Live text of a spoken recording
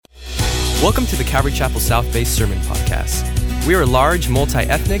Welcome to the Calvary Chapel South Bay Sermon Podcast. We are a large,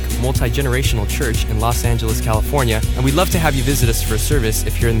 multi-ethnic, multi-generational church in Los Angeles, California, and we'd love to have you visit us for a service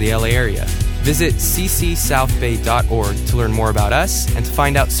if you're in the LA area. Visit ccsouthbay.org to learn more about us and to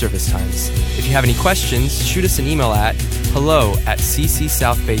find out service times. If you have any questions, shoot us an email at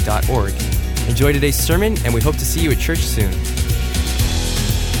hello@ccsouthbay.org. Enjoy today's sermon, and we hope to see you at church soon.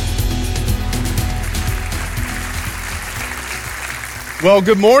 Well,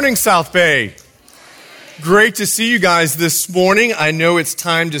 good morning, South Bay. Great to see you guys this morning. I know it's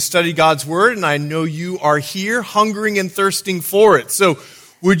time to study God's Word, and I know you are here hungering and thirsting for it. So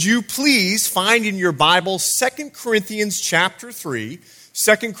would you please find in your Bible 2 Corinthians chapter 3,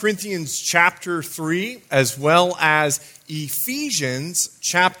 2 Corinthians chapter 3, as well as Ephesians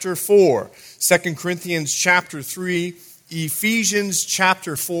chapter 4. 2 Corinthians chapter 3, Ephesians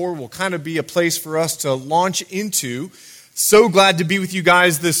chapter 4 will kind of be a place for us to launch into. So glad to be with you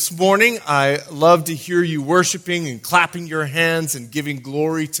guys this morning. I love to hear you worshiping and clapping your hands and giving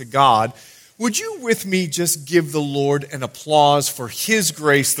glory to God. Would you with me just give the Lord an applause for His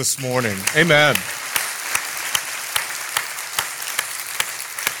grace this morning? Amen.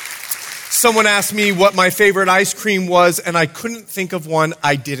 Someone asked me what my favorite ice cream was, and I couldn't think of one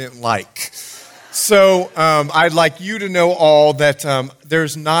I didn't like. So I'd like you to know all that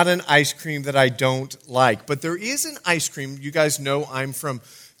there's not an ice cream that I don't like. But there is an ice cream. You guys know I'm from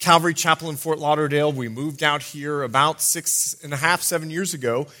Calvary Chapel in Fort Lauderdale. We moved out here about 6.5, 7 years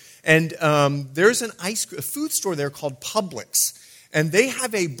ago. And there's a food store there called Publix. And they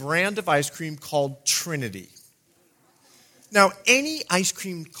have a brand of ice cream called Trinity. Now, any ice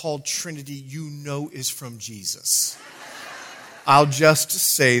cream called Trinity you know is from Jesus. I'll just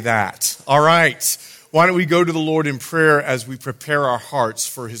say that. All right. Why don't we go to the Lord in prayer as we prepare our hearts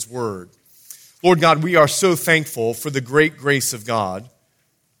for His Word. Lord God, we are so thankful for the great grace of God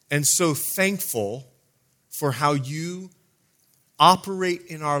and so thankful for how you operate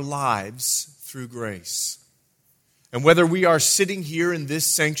in our lives through grace. And whether we are sitting here in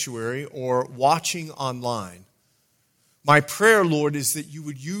this sanctuary or watching online, my prayer, Lord, is that you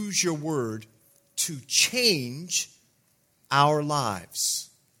would use your Word to change our lives.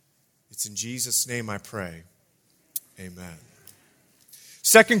 It's in Jesus' name I pray. Amen.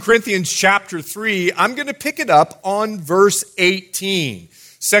 2 Corinthians chapter 3, I'm going to pick it up on verse 18.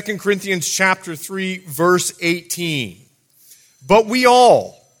 2 Corinthians chapter 3, verse 18. But we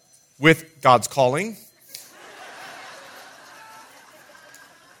all, with God's calling,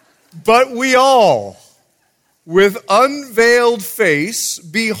 but we all, with unveiled face,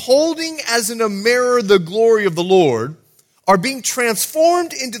 beholding as in a mirror the glory of the Lord, are being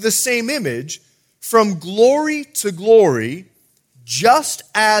transformed into the same image from glory to glory, just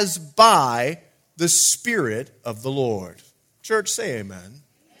as by the Spirit of the Lord. Church, say amen. Amen.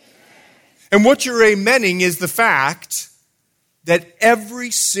 And what you're amening is the fact that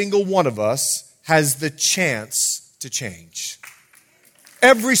every single one of us has the chance to change.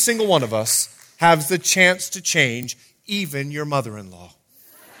 Every single one of us has the chance to change, even your mother-in-law.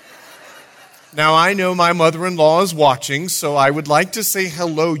 Now, I know my mother-in-law is watching, so I would like to say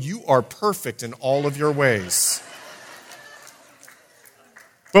hello. You are perfect in all of your ways.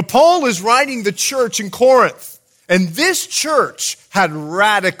 But Paul is writing the church in Corinth, and this church had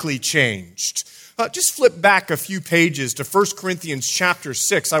radically changed. Just flip back a few pages to 1 Corinthians chapter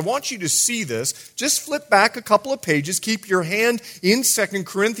 6. I want you to see this. Just flip back a couple of pages. Keep your hand in 2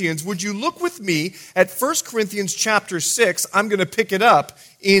 Corinthians. Would you look with me at 1 Corinthians chapter 6? I'm going to pick it up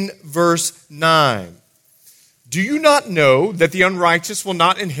in verse 9. Do you not know that the unrighteous will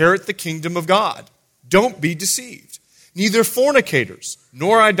not inherit the kingdom of God? Don't be deceived. Neither fornicators,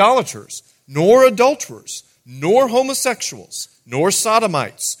 nor idolaters, nor adulterers, nor homosexuals, nor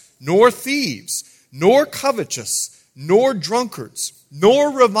sodomites, nor thieves, nor covetous, nor drunkards,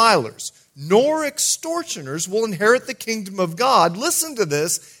 nor revilers, nor extortioners will inherit the kingdom of God. Listen to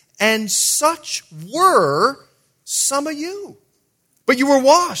this. And such were some of you. But you were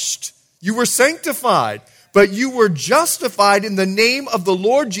washed, you were sanctified, but you were justified in the name of the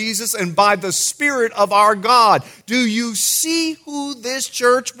Lord Jesus and by the Spirit of our God. Do you see who this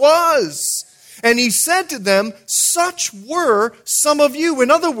church was? And he said to them, such were some of you.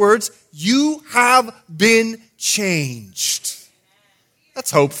 In other words, you have been changed. That's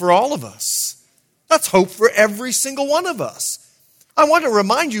hope for all of us. That's hope for every single one of us. I want to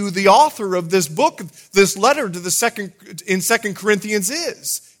remind you the author of this book, this letter to in 2 Corinthians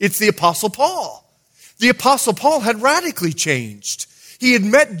is. It's the Apostle Paul. The Apostle Paul had radically changed. He had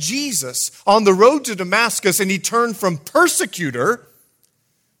met Jesus on the road to Damascus, and he turned from persecutor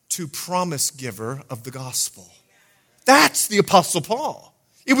to promise giver of the gospel. That's the Apostle Paul.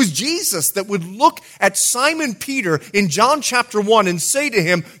 It was Jesus that would look at Simon Peter in John chapter 1 and say to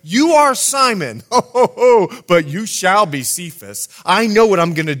him, "You are Simon, but you shall be Cephas. I know what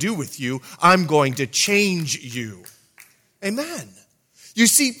I'm going to do with you. I'm going to change you." Amen. You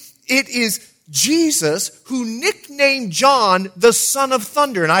see, it is Jesus who nicknamed John the Son of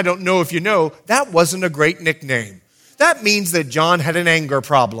Thunder. And I don't know if you know, that wasn't a great nickname. That means that John had an anger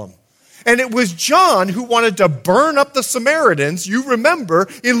problem. And it was John who wanted to burn up the Samaritans, you remember,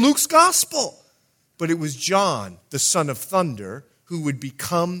 in Luke's gospel. But it was John, the Son of Thunder, who would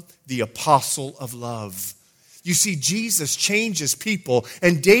become the apostle of love. You see, Jesus changes people,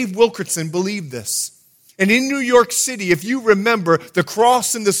 and Dave Wilkerson believed this. And in New York City, if you remember the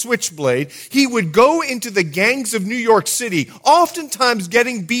cross and the switchblade, he would go into the gangs of New York City, oftentimes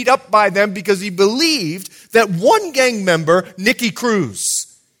getting beat up by them because he believed that one gang member, Nicky Cruz,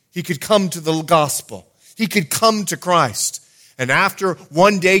 he could come to the gospel. He could come to Christ. And after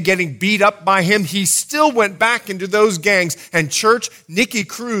one day getting beat up by him, he still went back into those gangs. And church, Nicky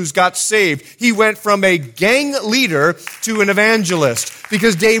Cruz got saved. He went from a gang leader to an evangelist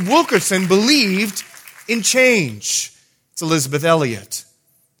because Dave Wilkerson believed in change. It's Elizabeth Elliot.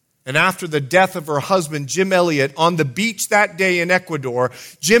 And after the death of her husband, Jim Elliot, on the beach that day in Ecuador,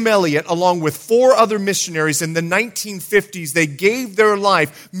 Jim Elliot, along with 4 other missionaries in the 1950s, they gave their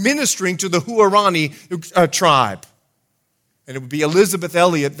life ministering to the Huaorani tribe. And it would be Elizabeth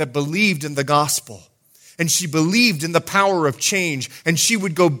Elliot that believed in the gospel. And she believed in the power of change. And she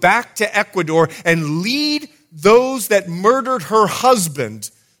would go back to Ecuador and lead those that murdered her husband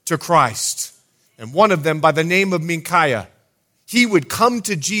to Christ. And one of them, by the name of Minkaya, he would come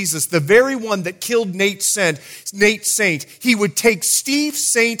to Jesus, the very one that killed Nate Saint. He would take Steve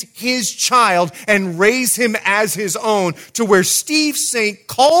Saint, his child, and raise him as his own, to where Steve Saint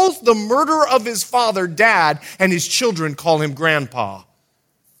calls the murderer of his father Dad, and his children call him Grandpa.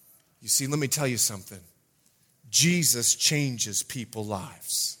 You see, let me tell you something. Jesus changes people's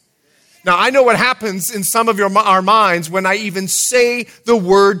lives. Now, I know what happens in some of our minds when I even say the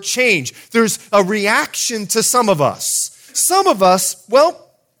word change. There's a reaction to some of us. Some of us,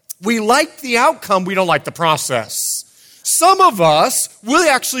 well, we like the outcome, we don't like the process. Some of us will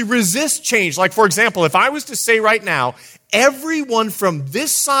actually resist change. Like, for example, if I was to say right now, everyone from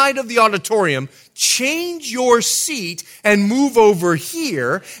this side of the auditorium, change your seat and move over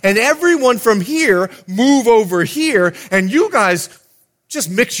here, and everyone from here, move over here, and you guys just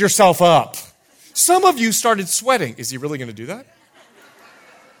mix yourself up. Some of you started sweating. Is he really going to do that?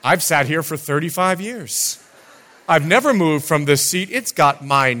 I've sat here for 35 years. I've never moved from this seat. It's got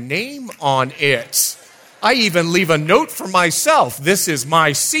my name on it. I even leave a note for myself. This is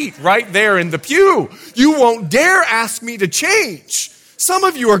my seat right there in the pew. You won't dare ask me to change. Some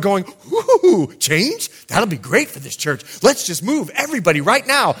of you are going, "Ooh, change? That'll be great for this church. Let's just move everybody right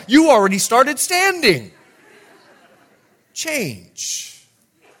now. You already started standing." Change.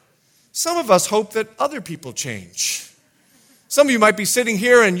 Some of us hope that other people change. Some of you might be sitting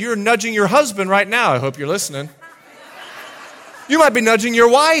here and you're nudging your husband right now. I hope you're listening. You might be nudging your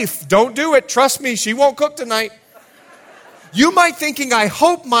wife. Don't do it. Trust me, she won't cook tonight. You might be thinking, I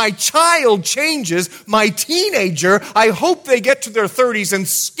hope my child changes, my teenager. I hope they get to their 30s and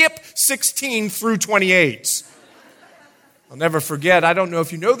skip 16 through 28. I'll never forget, I don't know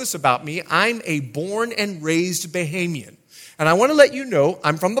if you know this about me, I'm a born and raised Bahamian. And I want to let you know,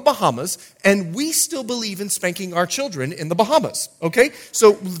 I'm from the Bahamas, and we still believe in spanking our children in the Bahamas, okay?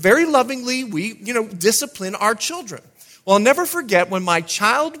 So very lovingly, we, discipline our children. Well, I'll never forget when my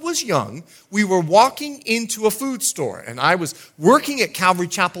child was young, we were walking into a food store, and I was working at Calvary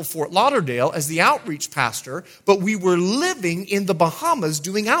Chapel, Fort Lauderdale as the outreach pastor, but we were living in the Bahamas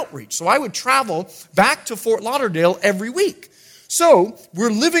doing outreach. So I would travel back to Fort Lauderdale every week. So we're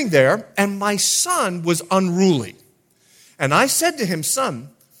living there, and my son was unruly. And I said to him, "Son,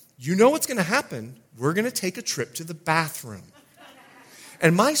 you know what's going to happen? We're going to take a trip to the bathroom."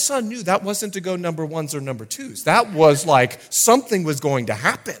 And my son knew that wasn't to go number 1s or number 2s. That was like something was going to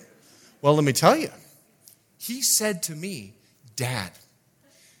happen. Well, let me tell you. He said to me, "Dad,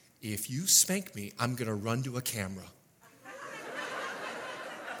 if you spank me, I'm going to run to a camera.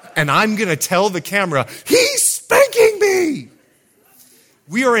 And I'm going to tell the camera, 'He's spanking me.'"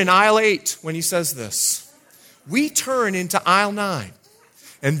 We are in aisle 8 when he says this. We turn into aisle 9.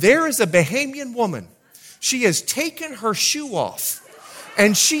 And there is a Bahamian woman. She has taken her shoe off.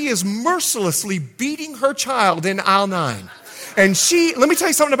 And she is mercilessly beating her child in aisle 9. And let me tell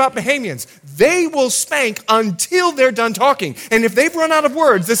you something about Bahamians. They will spank until they're done talking. And if they've run out of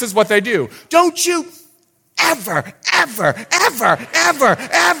words, this is what they do. "Don't you ever, ever, ever, ever,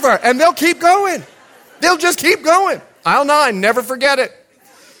 ever." And they'll keep going. They'll just keep going. Aisle 9, never forget it.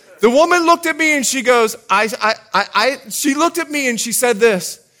 The woman looked at me and she goes, she looked at me and she said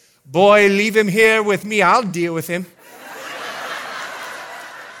this, "Boy, leave him here with me. I'll deal with him."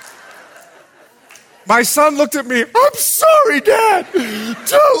 My son looked at me, "I'm sorry, Dad.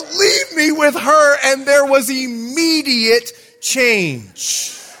 Don't leave me with her." And there was immediate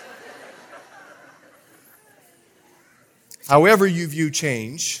change. However you view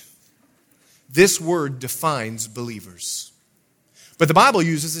change, this word defines believers. But the Bible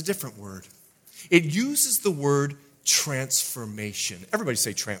uses a different word. It uses the word transformation. Everybody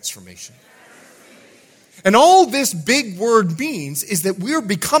say transformation. And all this big word means is that we're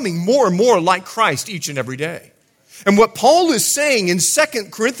becoming more and more like Christ each and every day. And what Paul is saying in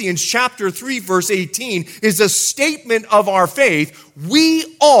 2 Corinthians chapter 3, verse 18 is a statement of our faith.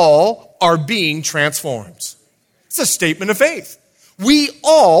 We all are being transformed. It's a statement of faith. We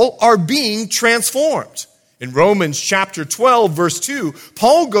all are being transformed. In Romans chapter 12, verse 2,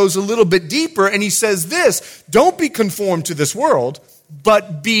 Paul goes a little bit deeper and he says this, "Don't be conformed to this world,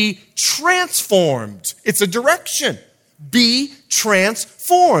 but be transformed." It's a direction. Be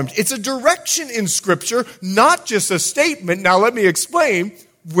transformed. It's a direction in Scripture, not just a statement. Now let me explain.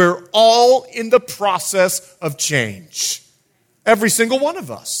 We're all in the process of change. Every single one of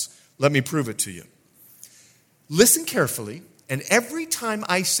us. Let me prove it to you. Listen carefully, and every time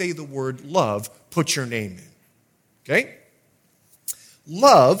I say the word love, put your name in. Okay?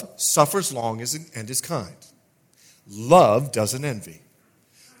 Love suffers long and is kind. Love doesn't envy.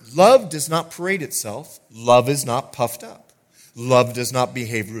 Love does not parade itself. Love is not puffed up. Love does not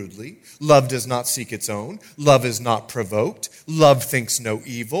behave rudely. Love does not seek its own. Love is not provoked. Love thinks no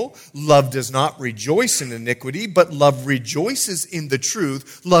evil. Love does not rejoice in iniquity, but love rejoices in the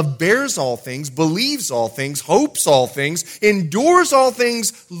truth. Love bears all things, believes all things, hopes all things, endures all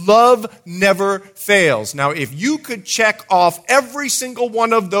things. Love never fails. Now, if you could check off every single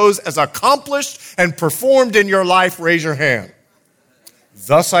one of those as accomplished and performed in your life, raise your hand.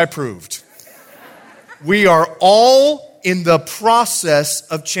 Thus I proved. We are all in the process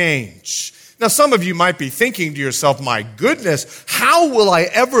of change. Now, some of you might be thinking to yourself, "My goodness, how will I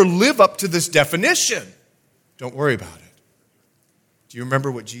ever live up to this definition?" Don't worry about it. Do you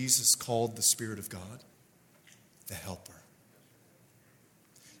remember what Jesus called the Spirit of God? The Helper.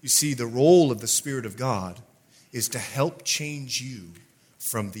 You see, the role of the Spirit of God is to help change you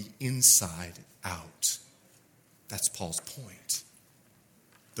from the inside out. That's Paul's point.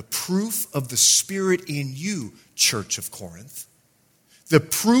 The proof of the Spirit in you, Church of Corinth, the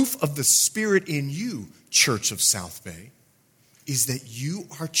proof of the Spirit in you, Church of South Bay, is that you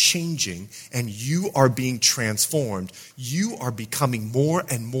are changing and you are being transformed. You are becoming more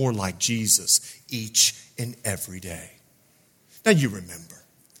and more like Jesus each and every day. Now you remember,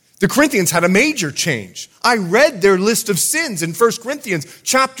 the Corinthians had a major change. I read their list of sins in 1 Corinthians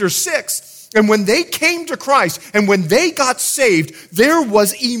chapter 6. And when they came to Christ and when they got saved, there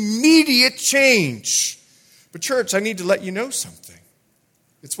was immediate change. But church, I need to let you know something.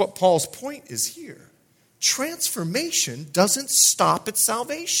 It's what Paul's point is here. Transformation doesn't stop at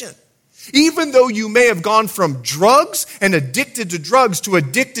salvation. Even though you may have gone from drugs and addicted to drugs to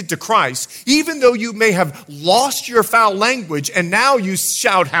addicted to Christ, even though you may have lost your foul language and now you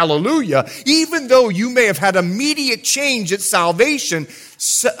shout hallelujah, even though you may have had immediate change at salvation,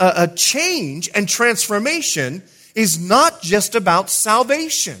 a change and transformation is not just about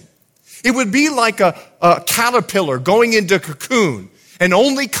salvation. It would be like a caterpillar going into a cocoon and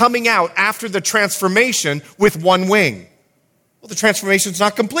only coming out after the transformation with one wing. Well, the transformation's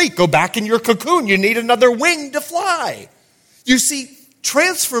not complete. Go back in your cocoon. You need another wing to fly. You see,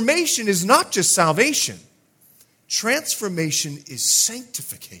 transformation is not just salvation. Transformation is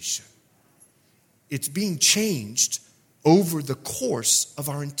sanctification. It's being changed over the course of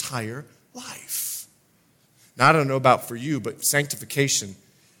our entire life. Now, I don't know about for you, but sanctification,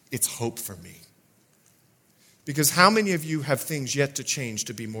 it's hope for me. Because how many of you have things yet to change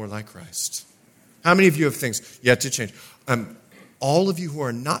to be more like Christ? How many of you have things yet to change? All of you who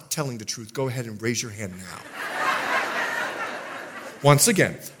are not telling the truth, go ahead and raise your hand now. Once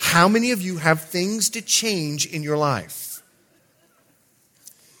again, how many of you have things to change in your life?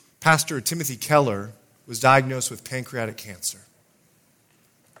 Pastor Timothy Keller was diagnosed with pancreatic cancer.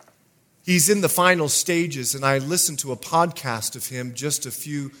 He's in the final stages, and I listened to a podcast of him just a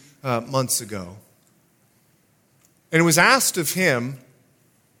few months ago. And it was asked of him,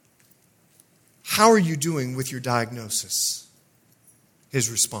 "How are you doing with your diagnosis?" His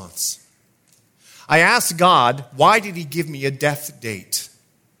response, "I asked God, why did he give me a death date?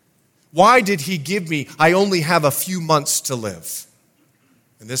 Why did he give me, I only have a few months to live?"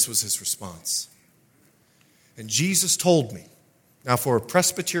 And this was his response. "And Jesus told me Now, for a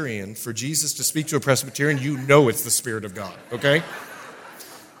Presbyterian, for Jesus to speak to a Presbyterian, you know it's the Spirit of God, okay?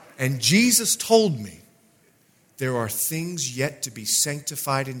 And Jesus told me, there are things yet to be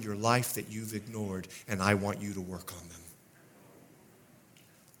sanctified in your life that you've ignored, and I want you to work on them.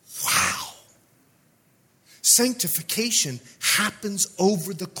 Wow. Sanctification happens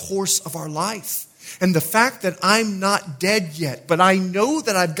over the course of our life. And the fact that I'm not dead yet, but I know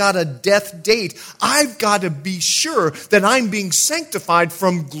that I've got a death date, I've got to be sure that I'm being sanctified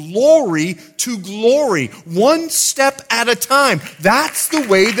from glory to glory, one step at a time. That's the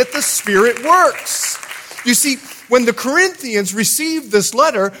way that the Spirit works. You see, when the Corinthians received this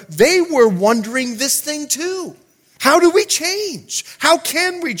letter, they were wondering this thing too. How do we change? How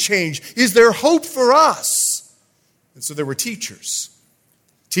can we change? Is there hope for us? And so there were teachers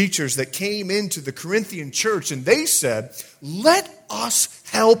that came into the Corinthian church, and they said, let us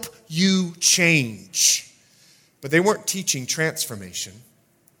help you change. But they weren't teaching transformation.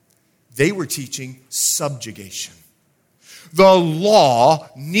 They were teaching subjugation. The law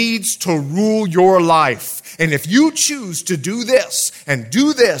needs to rule your life. And if you choose to do this and don't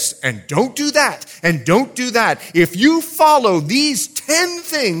do that, and don't do that, if you follow these 10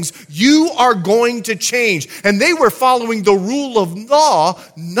 things, you are going to change. And they were following the rule of law,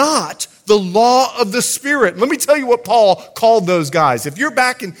 not the law of the Spirit. Let me tell you what Paul called those guys. If you're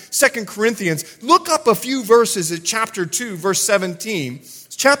back in 2 Corinthians, look up a few verses at chapter 2, verse 17.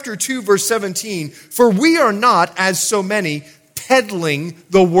 Chapter 2, verse 17, for we are not, as so many, peddling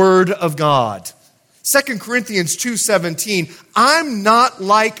the word of God. 2 Corinthians 2:17, I'm not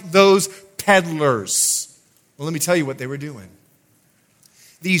like those peddlers. Well, let me tell you what they were doing.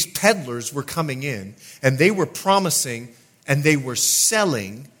 These peddlers were coming in, and they were promising, and they were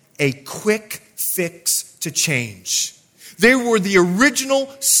selling a quick fix to change. They were the original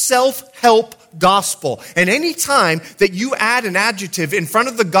self-help gospel. And any time that you add an adjective in front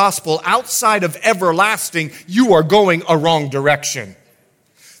of the gospel outside of everlasting, you are going a wrong direction.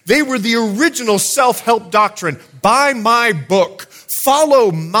 They were the original self-help doctrine. Buy my book,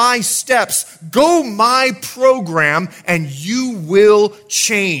 follow my steps, go my program, and you will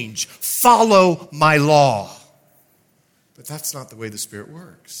change. Follow my law. But that's not the way the Spirit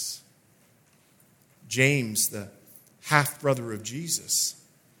works. James, the half-brother of Jesus,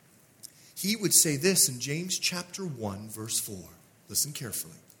 he would say this in James chapter 1, verse 4. Listen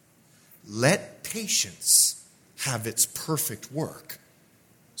carefully. Let patience have its perfect work,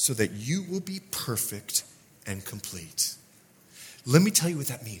 so that you will be perfect and complete. Let me tell you what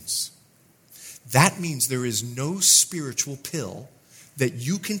that means. That means there is no spiritual pill that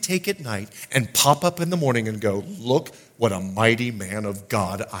you can take at night and pop up in the morning and go, look what a mighty man of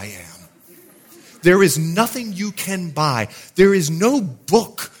God I am. There is nothing you can buy. There is no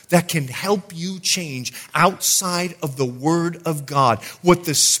book that can help you change outside of the Word of God. What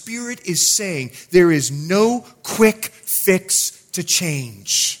the Spirit is saying, there is no quick fix to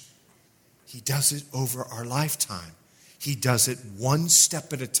change. He does it over our lifetime. He does it one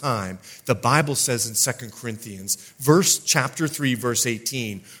step at a time. The Bible says in 2 Corinthians, chapter 3, verse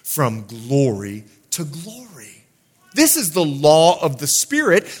 18, from glory to glory. This is the law of the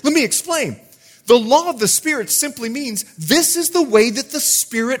Spirit. Let me explain. The law of the Spirit simply means this is the way that the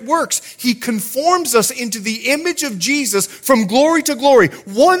Spirit works. He conforms us into the image of Jesus from glory to glory,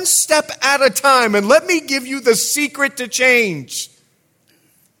 one step at a time. And let me give you the secret to change.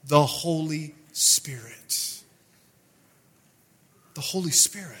 The Holy Spirit. The Holy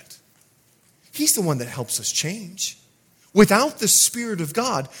Spirit. He's the one that helps us change. Without the Spirit of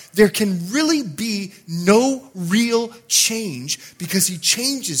God, there can really be no real change because He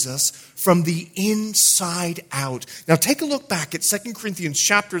changes us from the inside out. Now take a look back at 2 Corinthians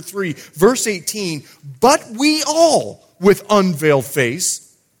chapter 3, verse 18. But we all, with unveiled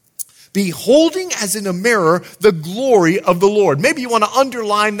face, beholding as in a mirror the glory of the Lord. Maybe you want to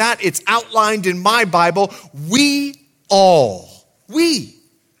underline that. It's outlined in my Bible. We all. We.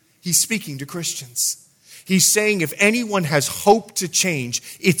 He's speaking to Christians. He's saying if anyone has hope to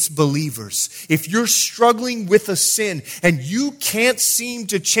change, it's believers. If you're struggling with a sin and you can't seem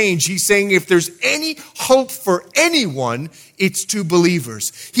to change, he's saying if there's any hope for anyone, it's to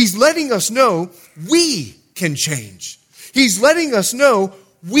believers. He's letting us know we can change. He's letting us know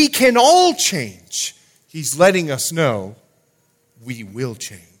we can all change. He's letting us know we will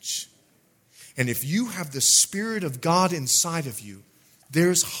change. And if you have the Spirit of God inside of you,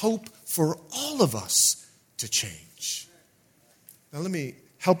 there's hope for all of us to change. Now let me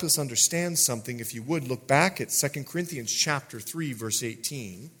help us understand something. If you would, look back at 2 Corinthians chapter 3, verse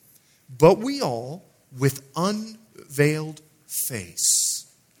 18. But we all, with unveiled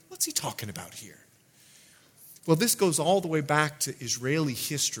face. What's he talking about here? Well, this goes all the way back to Israeli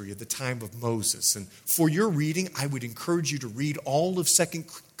history at the time of Moses. And for your reading, I would encourage you to read all of 2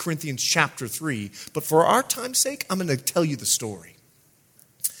 Corinthians chapter 3. But for our time's sake, I'm going to tell you the story.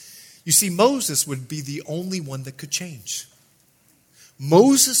 You see, Moses would be the only one that could change.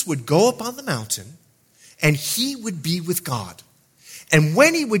 Moses would go up on the mountain, and he would be with God. And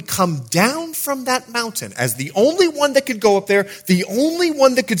when he would come down from that mountain, as the only one that could go up there, the only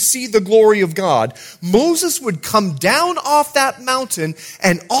one that could see the glory of God, Moses would come down off that mountain,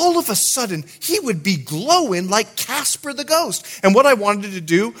 and all of a sudden, he would be glowing like Casper the Ghost. And what I wanted to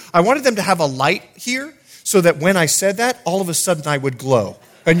do, I wanted them to have a light here, so that when I said that, all of a sudden I would glow.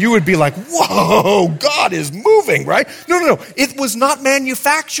 And you would be like, whoa, God is moving, right? No. It was not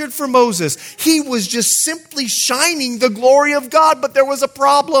manufactured for Moses. He was just simply shining the glory of God, but there was a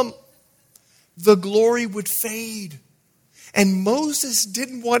problem. The glory would fade. And Moses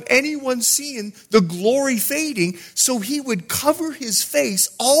didn't want anyone seeing the glory fading, so he would cover his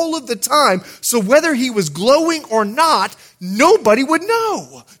face all of the time, so whether he was glowing or not, nobody would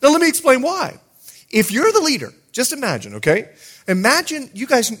know. Now let me explain why. If you're the leader, just imagine, okay? Imagine, you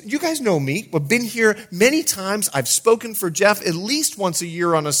guys know me. I've been here many times. I've spoken for Jeff at least once a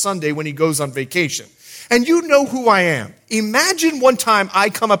year on a Sunday when he goes on vacation. And you know who I am. Imagine one time I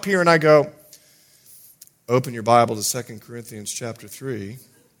come up here and I go, open your Bible to 2 Corinthians chapter 3.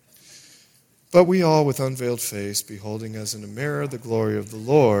 But we all with unveiled face, beholding as in a mirror the glory of the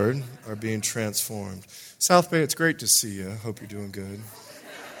Lord, are being transformed. South Bay, it's great to see you. Hope you're doing good.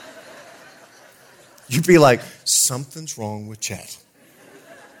 You'd be like, something's wrong with Chet.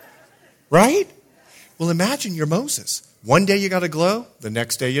 Right? Well, imagine you're Moses. One day you got to glow, the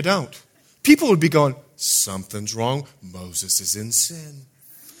next day you don't. People would be going, something's wrong. Moses is in sin.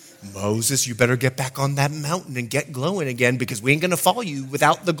 Moses, you better get back on that mountain and get glowing again because we ain't going to follow you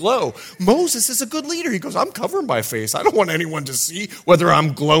without the glow. Moses is a good leader. He goes, I'm covering my face. I don't want anyone to see whether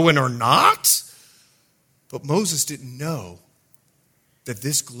I'm glowing or not. But Moses didn't know that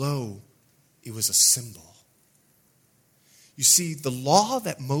this glow, it was a symbol. You see, the law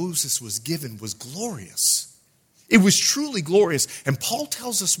that Moses was given was glorious. It was truly glorious. And Paul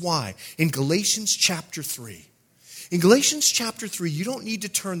tells us why in Galatians chapter 3. In Galatians chapter 3, you don't need to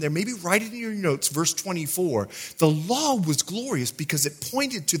turn there. Maybe write it in your notes, verse 24. The law was glorious because it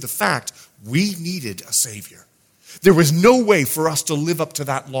pointed to the fact we needed a Savior. There was no way for us to live up to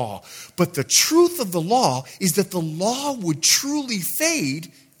that law. But the truth of the law is that the law would truly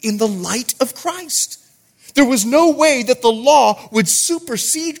fade in the light of Christ. There was no way that the law would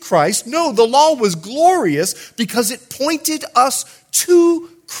supersede Christ. No, the law was glorious because it pointed us to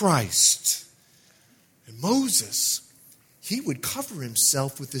Christ. And Moses, he would cover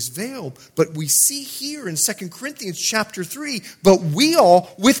himself with this veil. But we see here in 2 Corinthians chapter 3, but we all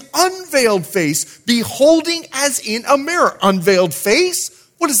with unveiled face, beholding as in a mirror. Unveiled face?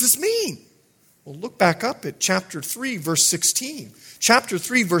 What does this mean? Well, look back up at chapter 3, verse 16. Chapter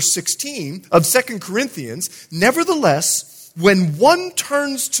 3, verse 16 of 2 Corinthians, nevertheless, when one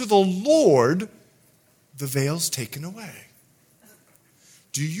turns to the Lord, the veil's taken away.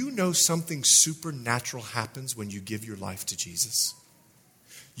 Do you know something supernatural happens when you give your life to Jesus?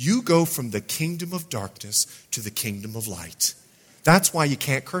 You go from the kingdom of darkness to the kingdom of light. That's why you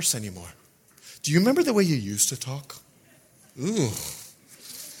can't curse anymore. Do you remember the way you used to talk? Ooh.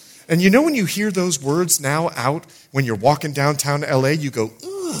 And you know when you hear those words now out, when you're walking downtown LA, you go,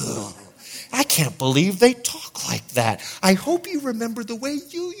 ooh, I can't believe they talk like that. I hope you remember the way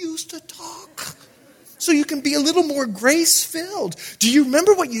you used to talk so you can be a little more grace-filled. Do you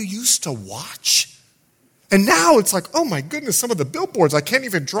remember what you used to watch? And now it's like, oh my goodness, some of the billboards, I can't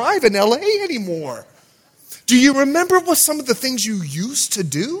even drive in LA anymore. Do you remember what some of the things you used to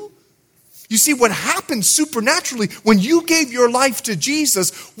do? You see, what happened supernaturally when you gave your life to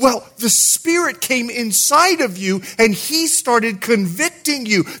Jesus, well, the Spirit came inside of you and He started convicting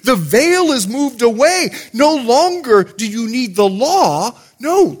you. The veil is moved away. No longer do you need the law.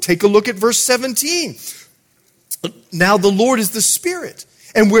 No, take a look at verse 17. Now the Lord is the Spirit,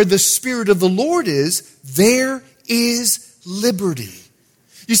 and where the Spirit of the Lord is, there is liberty.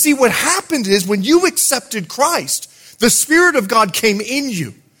 You see, what happened is when you accepted Christ, the Spirit of God came in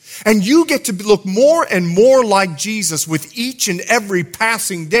you. And you get to look more and more like Jesus with each and every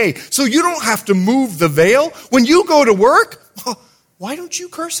passing day. So you don't have to move the veil. When you go to work, well, why don't you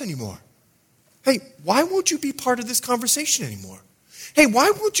curse anymore? Hey, why won't you be part of this conversation anymore? Hey, why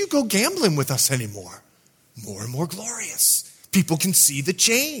won't you go gambling with us anymore? More and more glorious. People can see the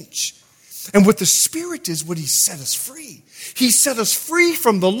change. And what the Spirit is, what He set us free. He set us free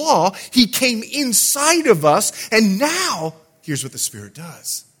from the law. He came inside of us. And now, here's what the Spirit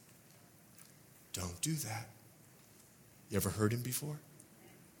does. Don't do that. You ever heard him before?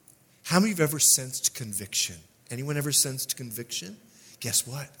 How many of you have ever sensed conviction? Anyone ever sensed conviction? Guess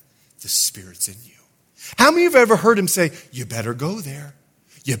what? The Spirit's in you. How many of you have ever heard him say, you better go there.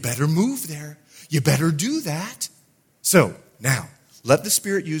 You better move there. You better do that. So now, let the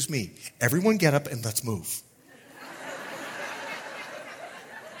Spirit use me. Everyone get up and let's move.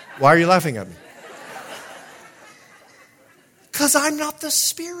 Why are you laughing at me? Because I'm not the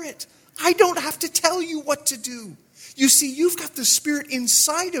Spirit. I don't have to tell you what to do. You see, you've got the Spirit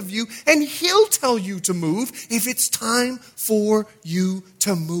inside of you, and He'll tell you to move if it's time for you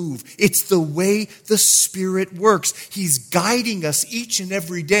to move. It's the way the Spirit works. He's guiding us each and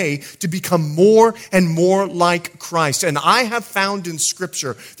every day to become more and more like Christ. And I have found in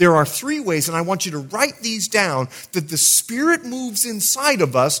Scripture, there are 3 ways, and I want you to write these down, that the Spirit moves inside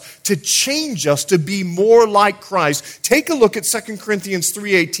of us to change us to be more like Christ. Take a look at 2 Corinthians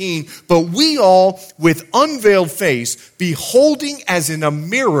 3:18. But we all, with unveiled face, beholding as in a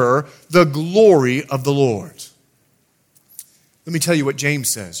mirror the glory of the Lord. Let me tell you what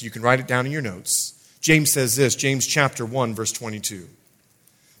James says. You can write it down in your notes. James says this, James chapter 1, verse 22.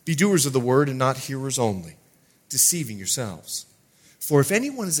 Be doers of the word and not hearers only, deceiving yourselves. For if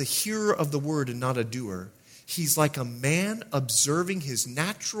anyone is a hearer of the word and not a doer, he's like a man observing his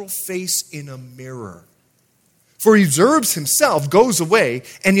natural face in a mirror. For he observes himself, goes away,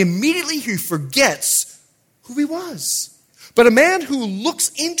 and immediately he forgets who he was. But a man who looks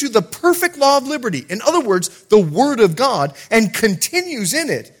into the perfect law of liberty, in other words, the word of God, and continues in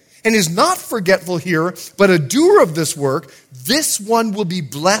it, and is not forgetful hearer, but a doer of this work, this one will be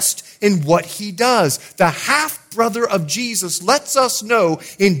blessed in what he does. The half-brother of Jesus lets us know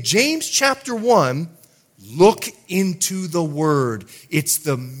in James chapter 1, look into the word. It's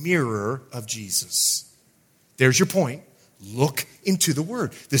the mirror of Jesus. There's your point. Look into the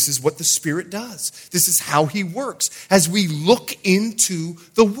word. This is what the Spirit does. This is how he works as we look into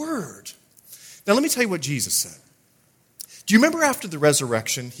the word. Now let me tell you what Jesus said. Do you remember after the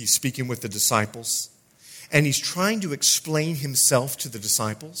resurrection, he's speaking with the disciples and he's trying to explain himself to the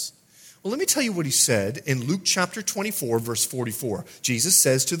disciples? Well, let me tell you what he said in Luke chapter 24, verse 44. Jesus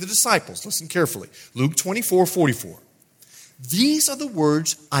says to the disciples, listen carefully, Luke 24, 44. These are the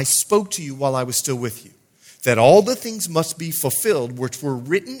words I spoke to you while I was still with you, that all the things must be fulfilled which were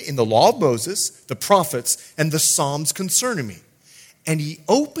written in the law of Moses, the prophets, and the Psalms concerning me. And he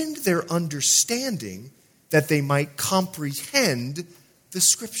opened their understanding that they might comprehend the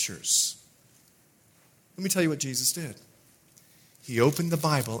Scriptures. Let me tell you what Jesus did. He opened the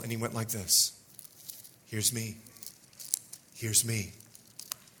Bible and he went like this. Here's me. Here's me.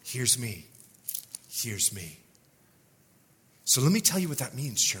 Here's me. Here's me. So let me tell you what that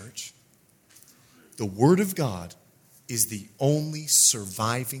means, church. The Word of God is the only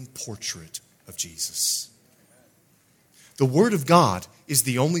surviving portrait of Jesus. The Word of God is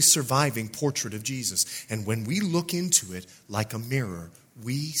the only surviving portrait of Jesus. And when we look into it like a mirror,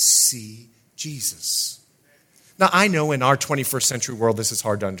 we see Jesus. Now, I know in our 21st century world, this is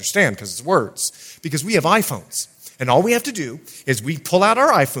hard to understand because it's words. Because we have iPhones. And all we have to do is we pull out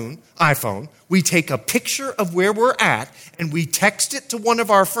our iPhone, we take a picture of where we're at, and we text it to one of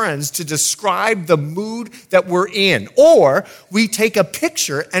our friends to describe the mood that we're in. Or we take a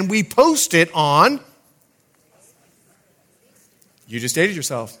picture and we post it on, you just dated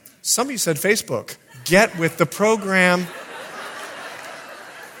yourself. Some of you said Facebook. Get with the program.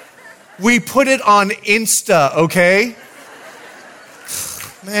 We put it on Insta, okay?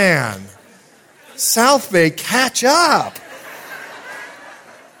 Man. South Bay, catch up.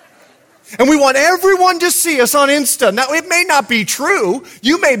 And we want everyone to see us on Insta. Now, it may not be true.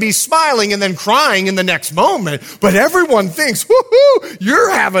 You may be smiling and then crying in the next moment, but everyone thinks, woohoo, you're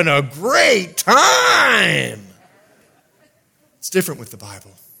having a great time. It's different with the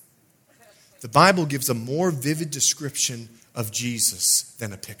Bible. The Bible gives a more vivid description of Jesus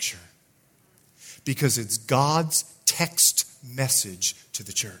than a picture, because it's God's text message to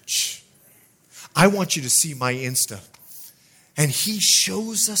the church. I want you to see my Insta. And he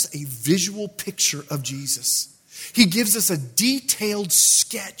shows us a visual picture of Jesus. He gives us a detailed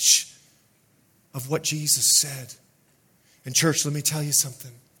sketch of what Jesus said. And church, let me tell you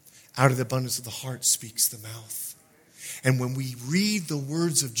something. Out of the abundance of the heart speaks the mouth. And when we read the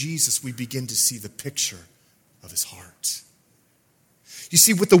words of Jesus, we begin to see the picture of his heart. You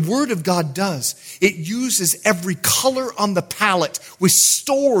see, what the Word of God does, it uses every color on the palette with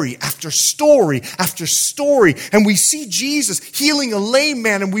story after story after story. And we see Jesus healing a lame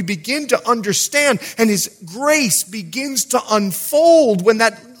man, and we begin to understand, and his grace begins to unfold when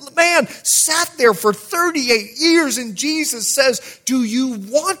that man sat there for 38 years, and Jesus says, do you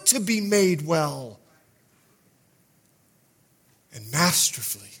want to be made well? And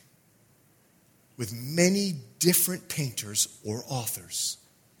masterfully, with many different painters or authors,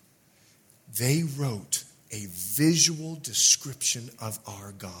 they wrote a visual description of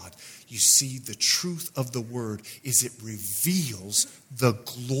our God. You see, the truth of the word is it reveals the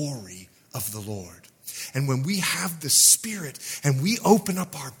glory of the Lord. And when we have the Spirit and we open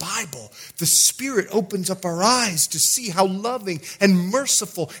up our Bible, the Spirit opens up our eyes to see how loving and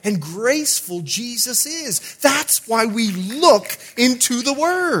merciful and graceful Jesus is. That's why we look into the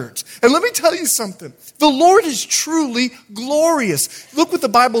Word. And let me tell you something. The Lord is truly glorious. Look what the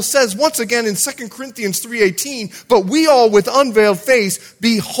Bible says once again in 2 Corinthians 3:18. But we all with unveiled face,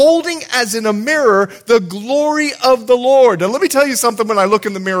 beholding as in a mirror the glory of the Lord. Now let me tell you something when I look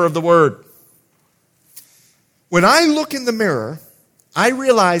in the mirror of the Word. When I look in the mirror, I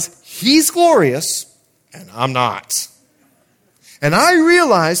realize He's glorious and I'm not. And I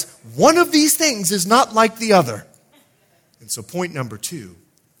realize one of these things is not like the other. And so point number 2,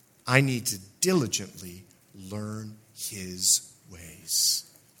 I need to diligently learn His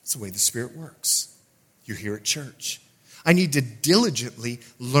ways. It's the way the Spirit works. You're here at church. I need to diligently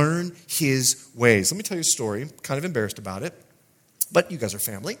learn His ways. Let me tell you a story. I'm kind of embarrassed about it, but you guys are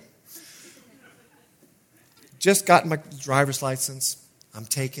family. Just gotten my driver's license. I'm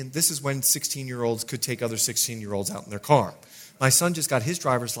taking, this is when 16-year-olds could take other 16-year-olds out in their car. My son just got his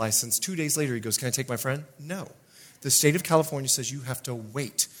driver's license. 2 days later, he goes, "Can I take my friend?" No. The state of California says you have to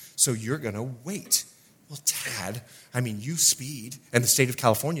wait. So you're going to wait. Well, Dad, I mean, you speed. And the state of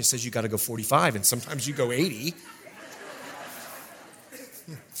California says you got to go 45, and sometimes you go 80.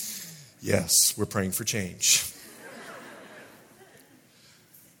 Yes, we're praying for change.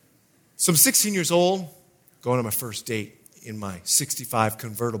 So I'm 16 years old. Going on my first date in my 65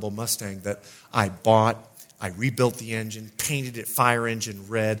 convertible Mustang that I bought. I rebuilt the engine, painted it fire engine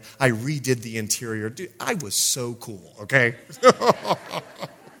red. I redid the interior. Dude, I was so cool, okay?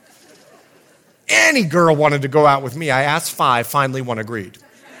 Any girl wanted to go out with me. I asked 5, finally one agreed.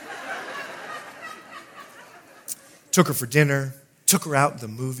 Took her for dinner, took her out in the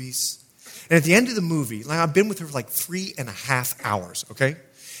movies. And at the end of the movie, like I've been with her for like 3.5 hours, okay?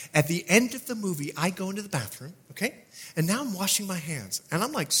 At the end of the movie, I go into the bathroom, okay? And now I'm washing my hands. And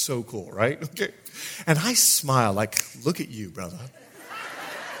I'm like so cool, right? Okay. And I smile like, "Look at you, brother."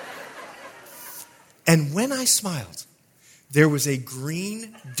 And when I smiled, there was a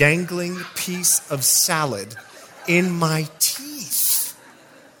green dangling piece of salad in my teeth.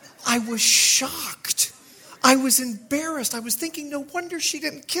 I was shocked. I was embarrassed. I was thinking, no wonder she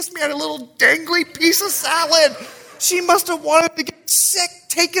didn't kiss me. I had a little dangly piece of salad. She must have wanted to get sick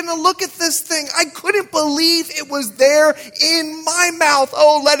taking a look at this thing. I couldn't believe it was there in my mouth.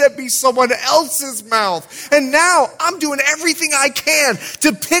 Oh, let it be someone else's mouth. And now I'm doing everything I can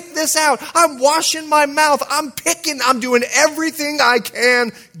to pick this out. I'm washing my mouth. I'm doing everything I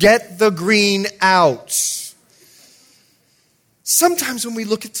can. Get the green out. Sometimes when we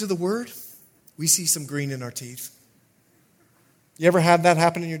look into the Word, we see some green in our teeth. You ever had that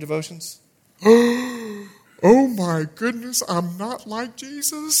happen in your devotions? Oh my goodness, I'm not like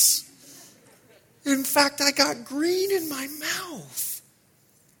Jesus. In fact, I got green in my mouth.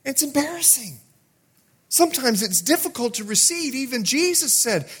 It's embarrassing. Sometimes it's difficult to receive. Even Jesus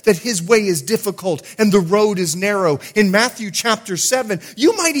said that His way is difficult and the road is narrow. In Matthew chapter 7,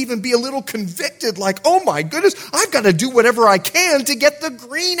 you might even be a little convicted like, oh my goodness, I've got to do whatever I can to get the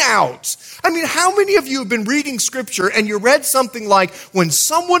green out. I mean, how many of you have been reading scripture and you read something like, when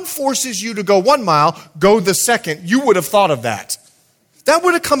someone forces you to go 1 mile, go the second? You would have thought of that. That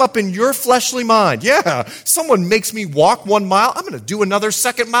would have come up in your fleshly mind. Yeah, someone makes me walk 1 mile, I'm going to do another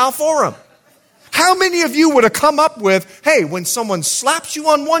 2nd mile for them. How many of you would have come up with, hey, when someone slaps you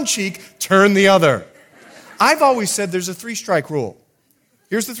on one cheek, turn the other? I've always said there's a 3-strike rule.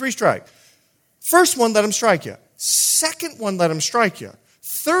 Here's the 3-strike. First one, let them strike you. Second one, let them strike you.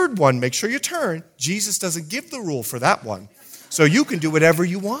 Third one, make sure you turn. Jesus doesn't give the rule for that one. So you can do whatever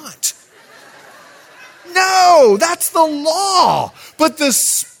you want. No, that's the law. But the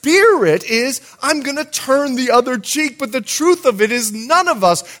Spirit is, I'm going to turn the other cheek. But the truth of it is none of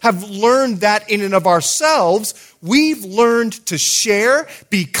us have learned that in and of ourselves. We've learned to share,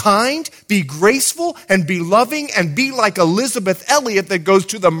 be kind, be graceful, and be loving, and be like Elizabeth Elliot that goes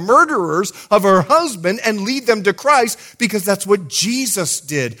to the murderers of her husband and lead them to Christ, because that's what Jesus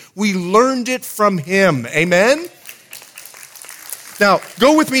did. We learned it from Him. Amen? Now,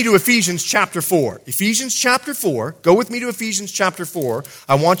 go with me to Ephesians chapter 4. Ephesians chapter 4. Go with me to Ephesians chapter 4.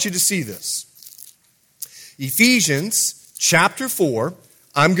 I want you to see this. Ephesians chapter 4.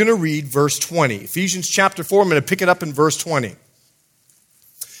 I'm going to read verse 20. Ephesians chapter 4. I'm going to pick it up in verse 20.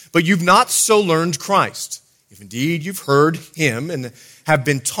 But you've not so learned Christ. if indeed you've heard him and have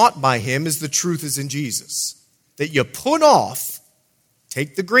been taught by him as the truth is in Jesus, that you put off,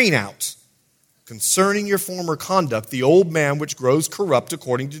 take the green out, concerning your former conduct, the old man which grows corrupt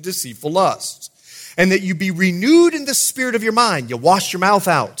according to deceitful lusts, and that you be renewed in the spirit of your mind. You wash your mouth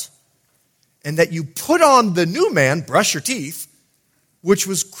out. And that you put on the new man, brush your teeth, which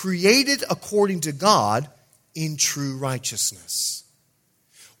was created according to God in true righteousness.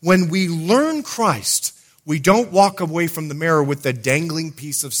 When we learn Christ, we don't walk away from the mirror with the dangling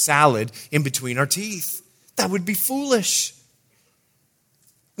piece of salad in between our teeth. That would be foolish.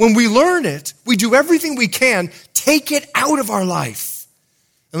 When we learn it, we do everything we can, take it out of our life.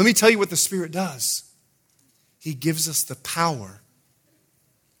 And let me tell you what the Spirit does. He gives us the power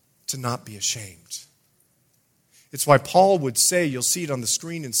to not be ashamed. It's why Paul would say, you'll see it on the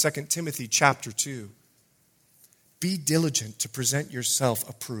screen in 2 Timothy chapter 2, be diligent to present yourself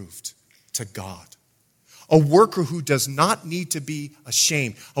approved to God. A worker who does not need to be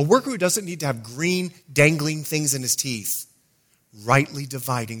ashamed. A worker who doesn't need to have green dangling things in his teeth. Rightly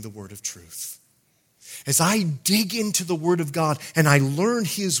dividing the word of truth. As I dig into the Word of God and I learn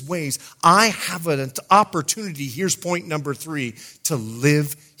His ways, I have an opportunity, here's point number 3, to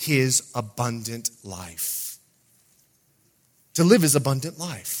live His abundant life. To live His abundant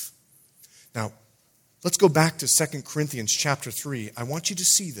life. Now, let's go back to 2 Corinthians chapter 3. I want you to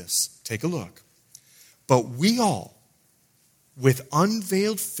see this. Take a look. But we all, with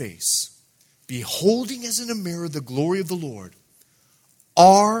unveiled face, beholding as in a mirror the glory of the Lord,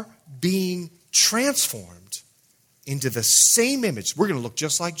 are being transformed into the same image. We're going to look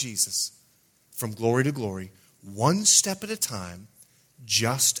just like Jesus from glory to glory, one step at a time,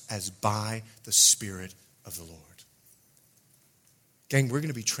 just as by the Spirit of the Lord. Gang, we're going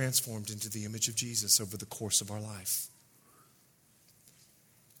to be transformed into the image of Jesus over the course of our life.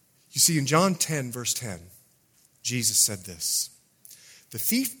 You see, in John 10, verse 10, Jesus said this, "The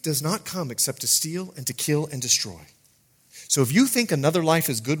thief does not come except to steal and to kill and destroy. So if you think another life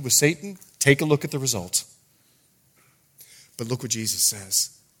is good with Satan, take a look at the result." But look what Jesus says.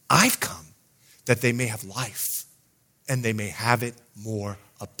 "I've come that they may have life and they may have it more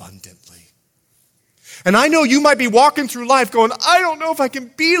abundantly." And I know you might be walking through life going, I don't know if I can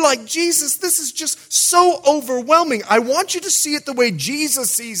be like Jesus. This is just so overwhelming. I want you to see it the way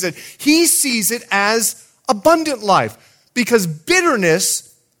Jesus sees it. He sees it as abundant life because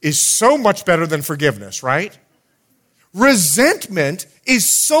bitterness is so much better than forgiveness, right? Resentment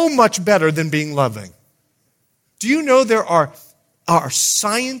is so much better than being loving. Do you know there are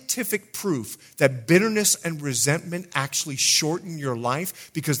scientific proof that bitterness and resentment actually shorten your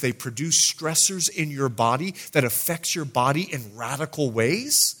life because they produce stressors in your body that affects your body in radical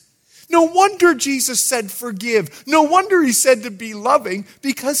ways? No wonder Jesus said forgive. No wonder He said to be loving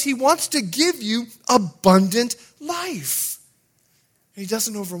because He wants to give you abundant life. And He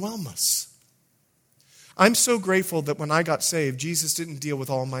doesn't overwhelm us. I'm so grateful that when I got saved, Jesus didn't deal with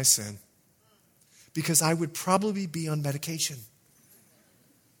all my sin because I would probably be on medication.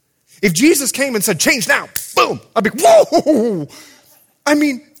 If Jesus came and said, change now, boom, I'd be, whoa! I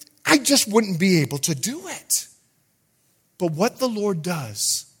mean, I just wouldn't be able to do it. But what the Lord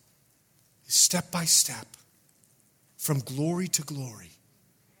does is step by step, from glory to glory,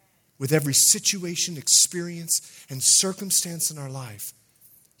 with every situation, experience, and circumstance in our life,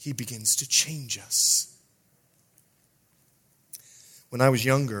 He begins to change us. When I was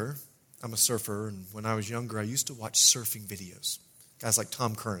younger, I'm a surfer, and when I was younger, I used to watch surfing videos. Guys like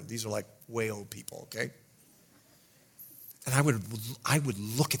Tom Curran. These are like way old people, okay? And I would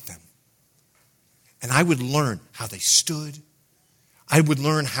look at them. And I would learn how they stood. I would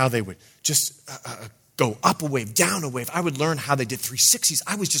learn how they would just go up a wave, down a wave. I would learn how they did 360s.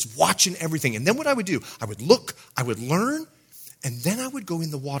 I was just watching everything. And then what I would do, I would look, I would learn, and then I would go in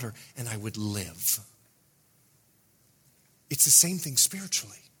the water and I would live. It's the same thing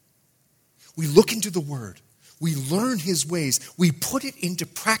spiritually. We look into the Word. We learn His ways. We put it into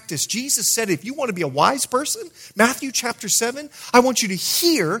practice. Jesus said, if you want to be a wise person, Matthew chapter 7, I want you to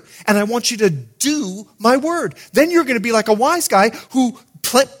hear and I want you to do my word. Then you're going to be like a wise guy who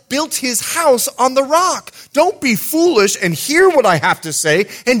built his house on the rock. Don't be foolish and hear what I have to say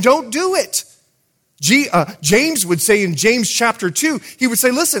and don't do it. James would say in James chapter 2, he would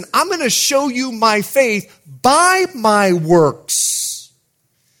say, listen, I'm going to show you my faith by my works.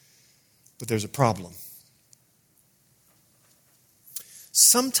 But there's a problem.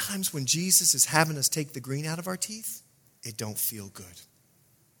 Sometimes when Jesus is having us take the green out of our teeth, it don't feel good.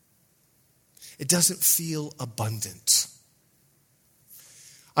 It doesn't feel abundant.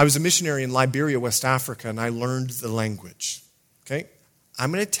 I was a missionary in Liberia, West Africa, and I learned the language. Okay?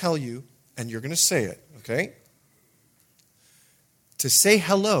 I'm going to tell you, and you're going to say it, okay? To say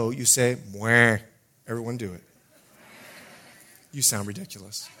hello, you say, mwah. Everyone do it. You sound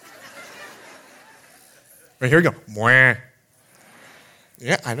ridiculous. Right, here we go. Mwah.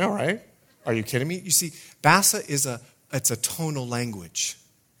 Yeah, I know, right? Are you kidding me? You see, Bassa it's a tonal language.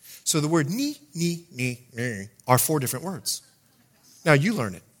 So the word ni are 4 different words. Now you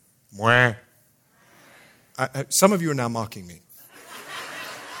learn it. Mwah. Some of you are now mocking me.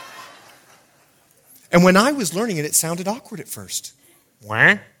 And when I was learning it, it sounded awkward at first.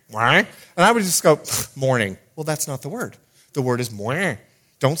 Mwah, mwah. And I would just go, morning. Well, that's not the word. The word is mwah.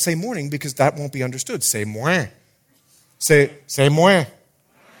 Don't say morning because that won't be understood. Say mwah. Say mwah.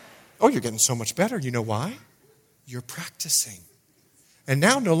 Oh, you're getting so much better. You know why? You're practicing. And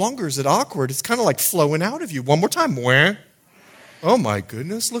now no longer is it awkward. It's kind of like flowing out of you. One more time. Mwah. Oh, my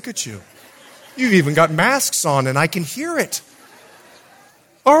goodness. Look at you. You've even got masks on, and I can hear it.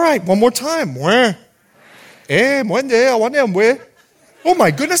 All right. One more time. Mwah. Oh,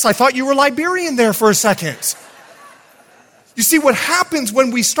 my goodness. I thought you were Liberian there for a second. You see, what happens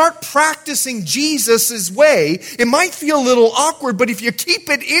when we start practicing Jesus' way, it might feel a little awkward, but if you keep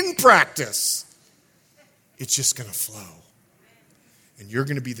it in practice, it's just going to flow. And you're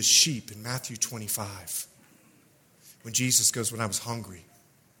going to be the sheep in Matthew 25. When Jesus goes, when I was hungry,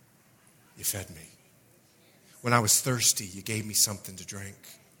 you fed me. When I was thirsty, you gave me something to drink.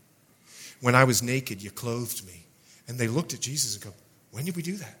 When I was naked, you clothed me. And they looked at Jesus and go, when did we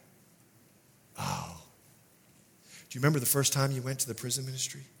do that? Oh. Do you remember the first time you went to the prison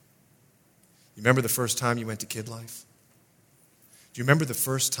ministry? You remember the first time you went to Kid Life? Do you remember the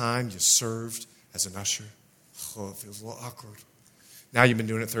first time you served as an usher? Oh, it feels a little awkward. Now you've been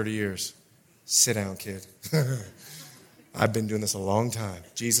doing it 30 years. Sit down, kid. I've been doing this a long time.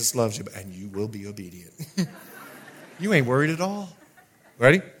 Jesus loves you, and you will be obedient. You ain't worried at all.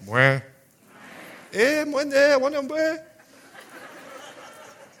 Ready? Mwah.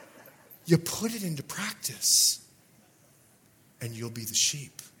 You put it into practice. And you'll be the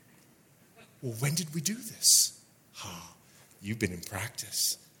sheep. Well, when did we do this? You've been in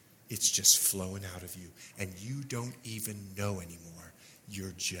practice. It's just flowing out of you. And you don't even know anymore.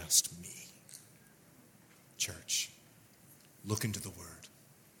 You're just me. Church, look into the Word.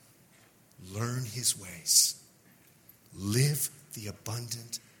 Learn His ways. Live the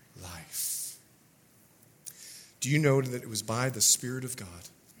abundant life. Do you know that it was by the Spirit of God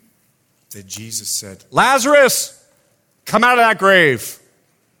that Jesus said, Lazarus! Come out of that grave.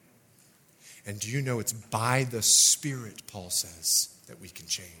 And do you know it's by the Spirit, Paul says, that we can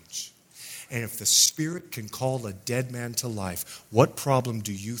change. And if the Spirit can call a dead man to life, what problem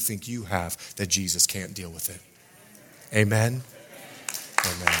do you think you have that Jesus can't deal with it? Amen?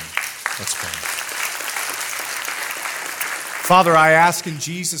 Amen. Let's pray. Father, I ask in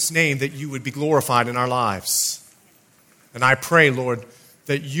Jesus' name that you would be glorified in our lives. And I pray, Lord,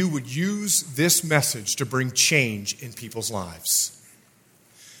 that you would use this message to bring change in people's lives.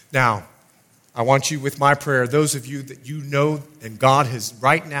 Now, I want you, with my prayer, those of you that you know and God has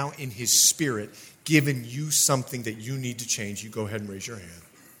right now in His Spirit given you something that you need to change, you go ahead and raise your hand.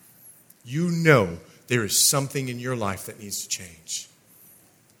 You know there is something in your life that needs to change.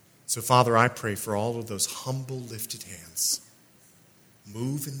 So, Father, I pray for all of those humble, lifted hands.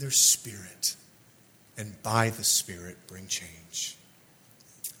 Move in their spirit, and by the Spirit, bring change.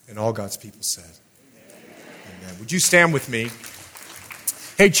 And all God's people said, Amen. Would you stand with me?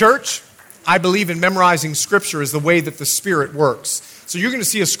 Hey, church, I believe in memorizing Scripture as the way that the Spirit works. So you're going to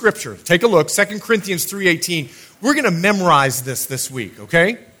see a Scripture. Take a look, 2 Corinthians 3:18. We're going to memorize this week,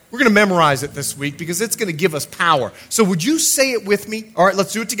 okay? We're going to memorize it this week because it's going to give us power. So would you say it with me? All right,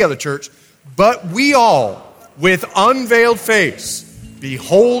 let's do it together, church. But we all, with unveiled face,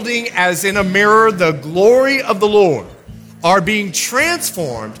 beholding as in a mirror the glory of the Lord, are being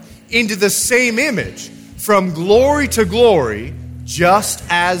transformed into the same image from glory to glory, just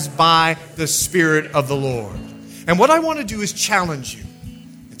as by the Spirit of the Lord. And what I want to do is challenge you.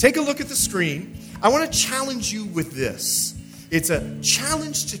 Take a look at the screen. I want to challenge you with this. It's a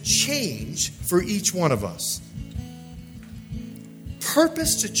challenge to change for each one of us.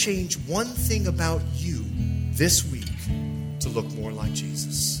 Purpose to change one thing about you this week to look more like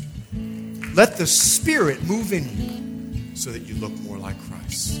Jesus. Let the Spirit move in you so that you look more like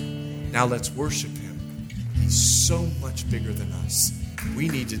Christ. Now let's worship Him. He's so much bigger than us. We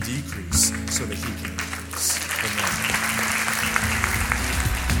need to decrease so that He can increase. Amen.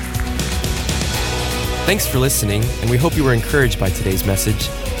 Thanks for listening, and we hope you were encouraged by today's message.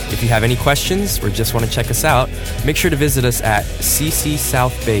 If you have any questions or just want to check us out, make sure to visit us at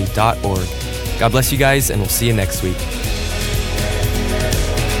ccsouthbay.org. God bless you guys, and we'll see you next week.